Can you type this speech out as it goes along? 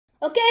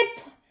Okay,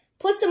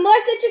 put some more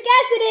citric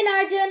acid in,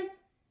 Arjun.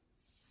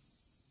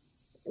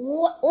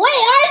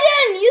 Wait,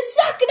 Arjun, you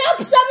sucked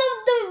up some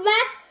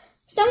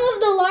of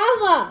the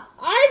lava.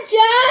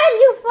 Arjun,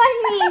 you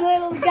funny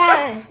little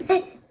guy.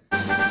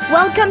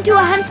 Welcome to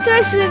Ahan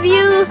Toys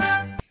review.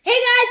 Hey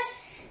guys.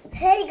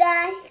 Hey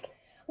guys.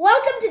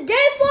 Welcome to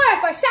day 4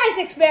 of our science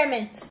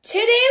experiments.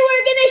 Today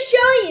we're gonna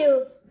show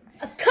you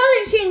a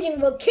color-changing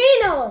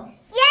volcano.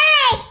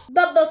 Yay!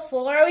 But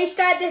before we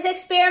start this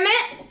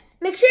experiment,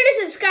 make sure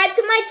to subscribe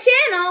to my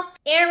channel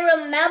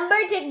and remember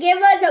to give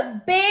us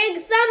a big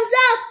thumbs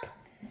up.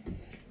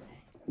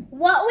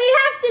 What we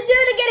have to do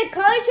to get a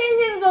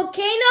color-changing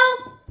volcano?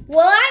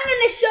 Well, I'm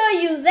going to show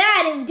you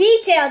that in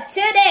detail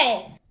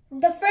today.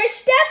 The first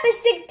step is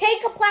to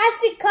take a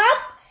plastic cup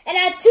and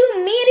add 2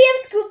 medium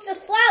scoops of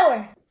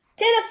flour.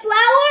 To the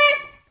flour,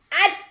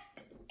 add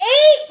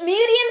 8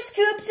 medium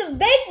scoops of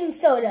baking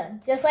soda,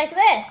 just like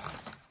this.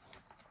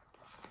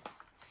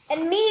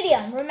 And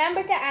medium,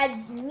 remember to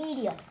add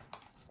medium.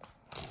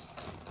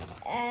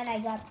 And I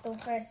got the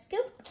first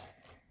scoop.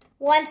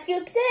 1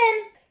 scoop's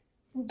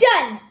in.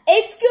 Done!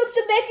 8 scoops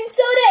of baking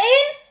soda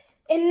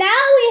in. And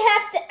now we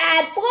have to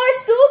add 4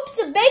 scoops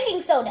of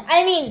baking soda.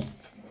 I mean,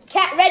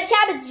 red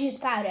cabbage juice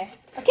powder.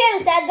 Okay,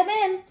 let's add them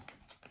in.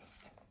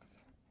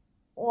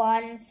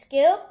 1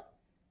 scoop.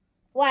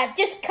 Wow, it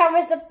just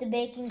covers up the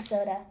baking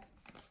soda.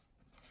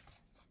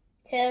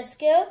 2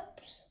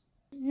 scoops.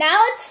 Now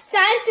it's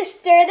time to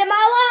stir them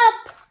all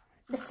up.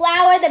 The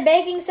flour, the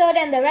baking soda,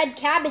 and the red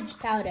cabbage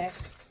powder.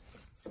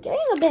 It's getting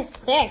a bit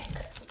thick.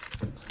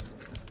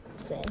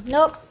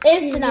 Nope,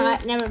 it's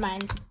not. Never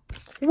mind.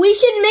 We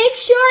should make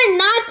sure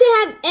not to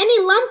have any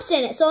lumps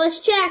in it, so let's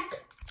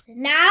check.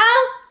 Now,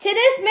 to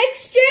this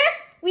mixture,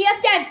 we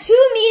have to add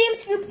 2 medium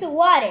scoops of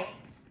water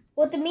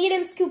with the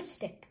medium scoop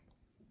stick,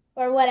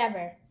 or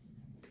whatever.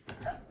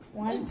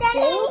 1 scoop.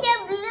 Turning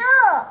into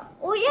blue.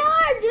 Oh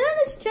yeah, Arjun,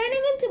 it's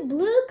turning into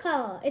blue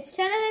color. It's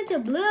turning into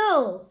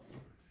blue.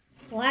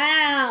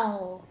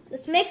 Wow.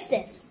 Let's mix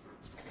this.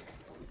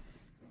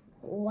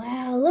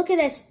 Wow, look at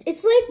this.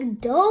 It's like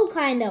dough,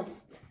 kind of.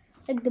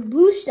 Like the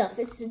blue stuff.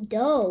 It's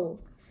dough.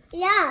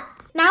 Yeah.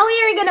 Now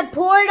we are going to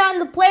pour it on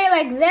the plate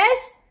like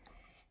this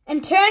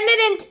and turn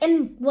it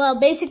in well,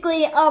 basically,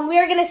 we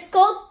are going to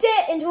sculpt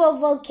it into a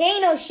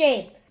volcano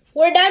shape.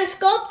 We're done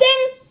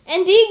sculpting.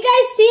 And do you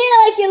guys see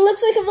it like it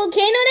looks like a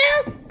volcano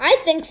now? I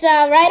think so.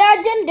 Right,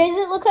 Arjun? Does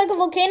it look like a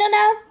volcano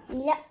now?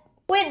 Yeah.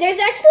 Wait, there's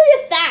actually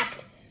a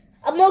fact.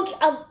 A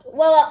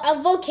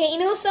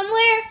volcano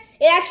somewhere,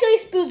 it actually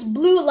spews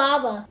blue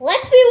lava.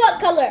 Let's see what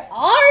color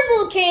our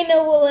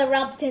volcano will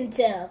erupt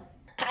into.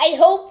 I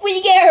hope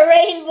we get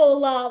rainbow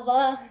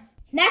lava.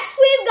 Next,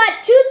 we've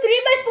got 2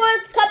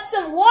 3x4 cups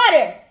of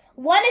water.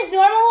 One is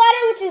normal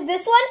water, which is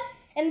this one,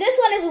 and this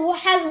one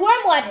has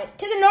warm water.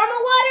 To the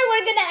normal water,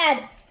 we're gonna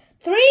add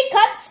 3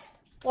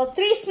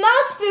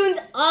 small spoons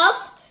of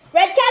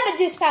red cabbage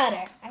juice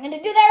powder. I'm gonna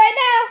do that right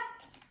now.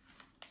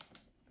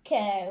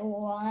 Okay,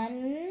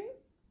 1.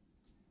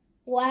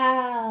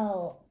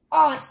 Wow,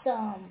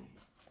 awesome.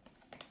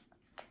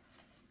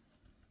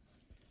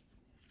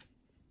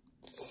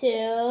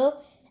 2.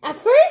 At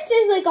first,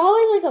 there's like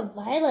always like a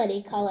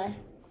violet-y color.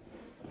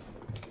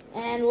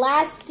 And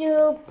last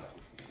scoop.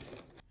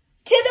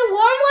 To the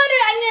warm water,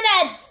 I'm gonna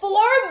add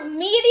 4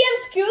 medium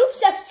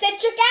scoops of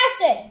citric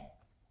acid.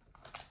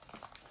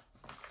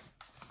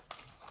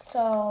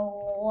 So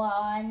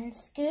 1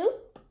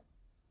 scoop.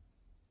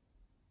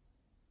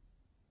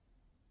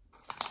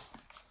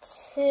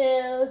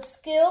 2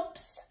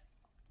 scoops.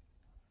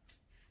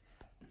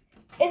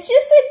 It's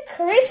just like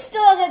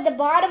crystals at the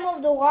bottom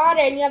of the water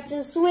and you have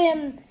to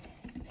swim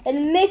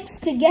and mix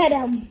to get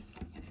them.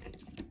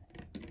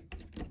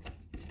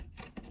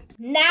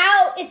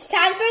 Now it's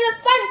time for the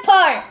fun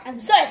part.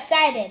 I'm so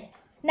excited.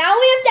 Now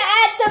we have to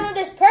add some of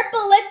this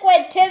purple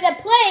liquid to the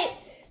plate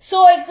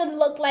so it can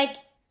look like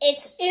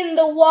it's in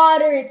the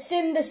water, it's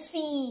in the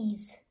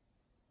seas.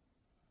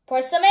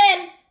 Pour some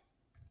in.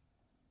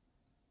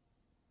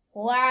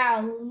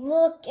 Wow,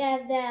 look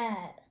at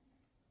that.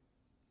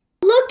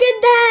 Look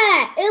at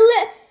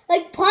that!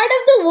 Like part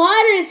of the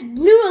water is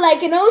blue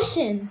like an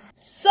ocean.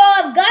 So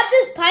I've got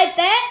this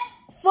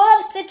pipette full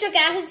of citric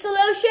acid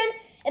solution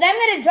and I'm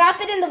going to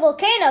drop it in the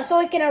volcano so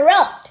it can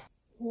erupt.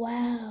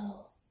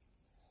 Wow.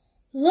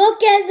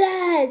 Look at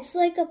that! It's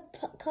like a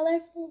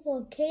colorful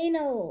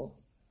volcano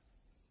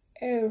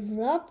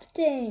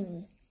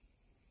erupting.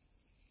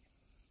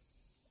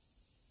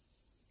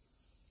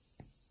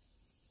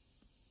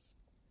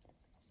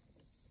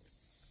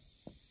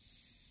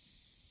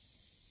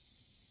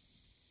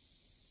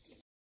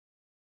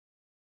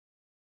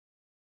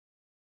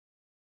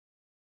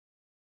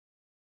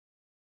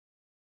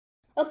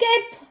 Okay,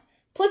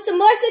 put some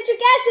more citric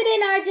acid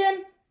in,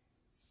 Arjun.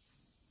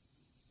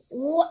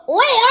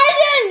 Wait,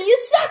 Arjun, you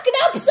sucked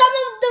up some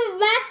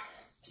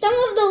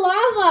of the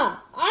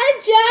lava.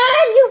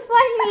 Arjun, you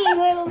funny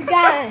little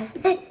guy.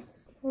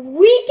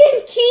 We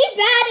can keep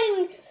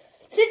adding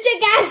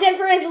citric acid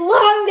for as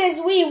long as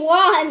we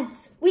want.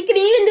 We could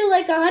even do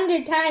like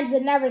 100 times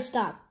and never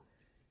stop.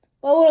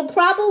 but we'll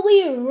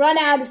probably run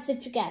out of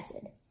citric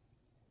acid.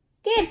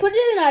 Okay, put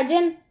it in,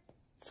 Arjun.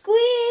 Squeeze!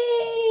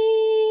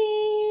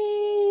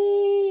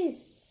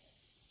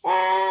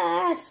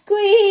 Ah,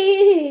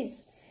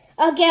 squeeze!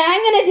 Okay,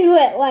 I'm gonna do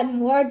it one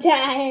more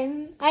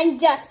time. I'm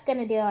just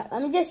gonna do it.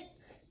 Let me just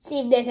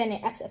see if there's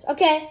any excess.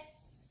 Okay.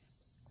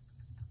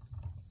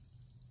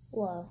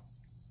 Whoa.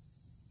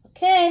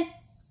 Okay.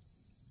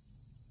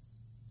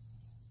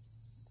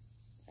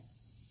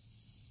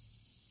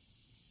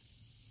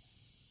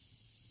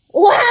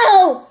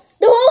 Wow!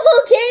 The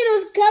whole volcano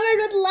is covered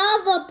with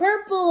lava,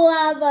 purple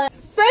lava.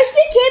 First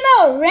it came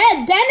out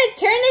red, then it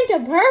turned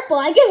into purple.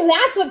 I guess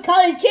that's what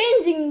color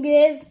changing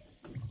is.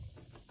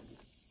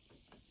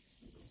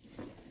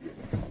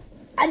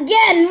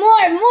 Again,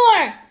 more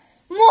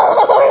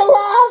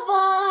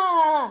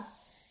lava.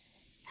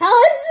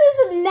 How is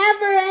this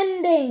never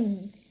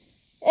ending?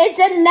 It's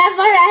a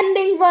never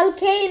ending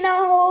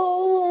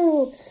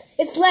volcano.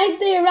 It's like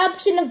the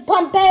eruption of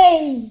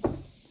Pompeii.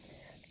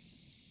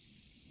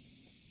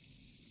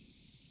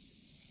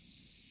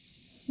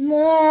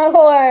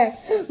 More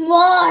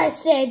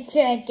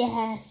citric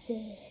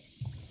acid.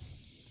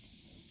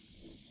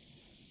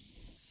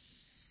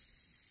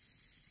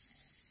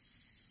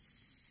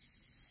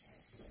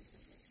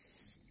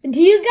 Do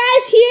you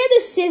guys hear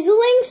the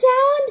sizzling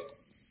sound?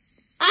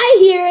 I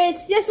hear it.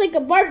 It's just like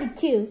a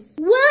barbecue.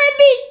 Will it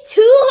be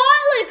too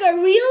hot like a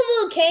real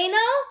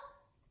volcano?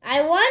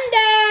 I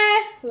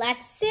wonder.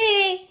 Let's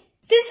see.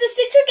 Since the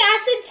citric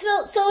acid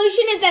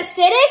solution is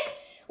acidic,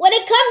 when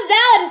it comes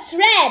out, it's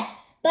red.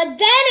 But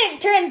then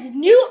it turns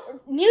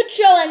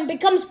neutral and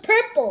becomes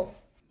purple.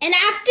 And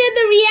after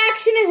the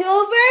reaction is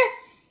over,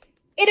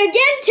 it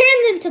again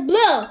turns into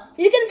blue.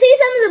 You can see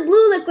some of the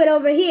blue liquid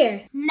over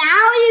here.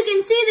 Now you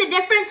can see the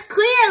difference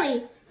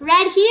clearly.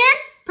 Red here,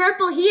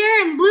 purple here,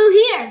 and blue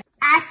here.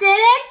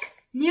 Acidic,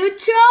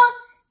 neutral,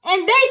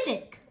 and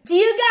basic. Do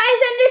you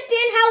guys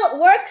understand how it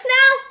works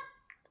now?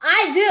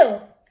 I do.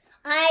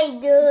 I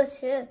do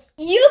too.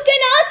 You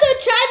can also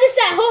try this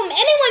at home.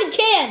 Anyone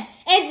can.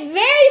 And it's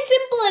very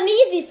simple and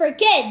easy for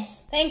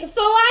kids. Thank you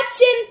for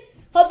watching.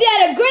 Hope you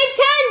had a great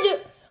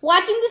time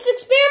watching this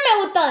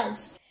experiment with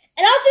us.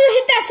 And also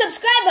hit that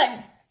subscribe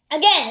button.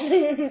 Again.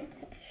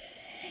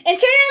 And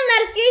turn on the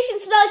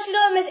notifications bell so you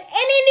don't miss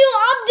any new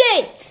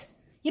updates.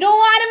 You don't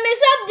want to miss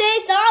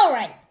updates?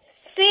 Alright.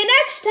 See you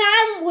next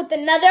time with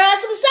another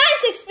awesome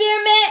science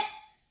experiment.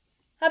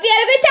 Hope you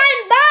had a great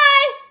time.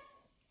 Bye!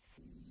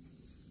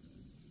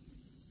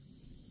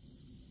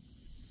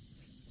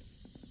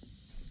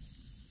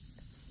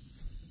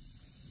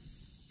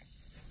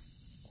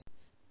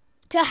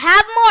 To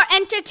have more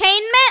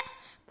entertainment,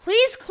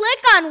 please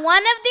click on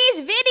one of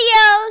these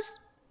videos.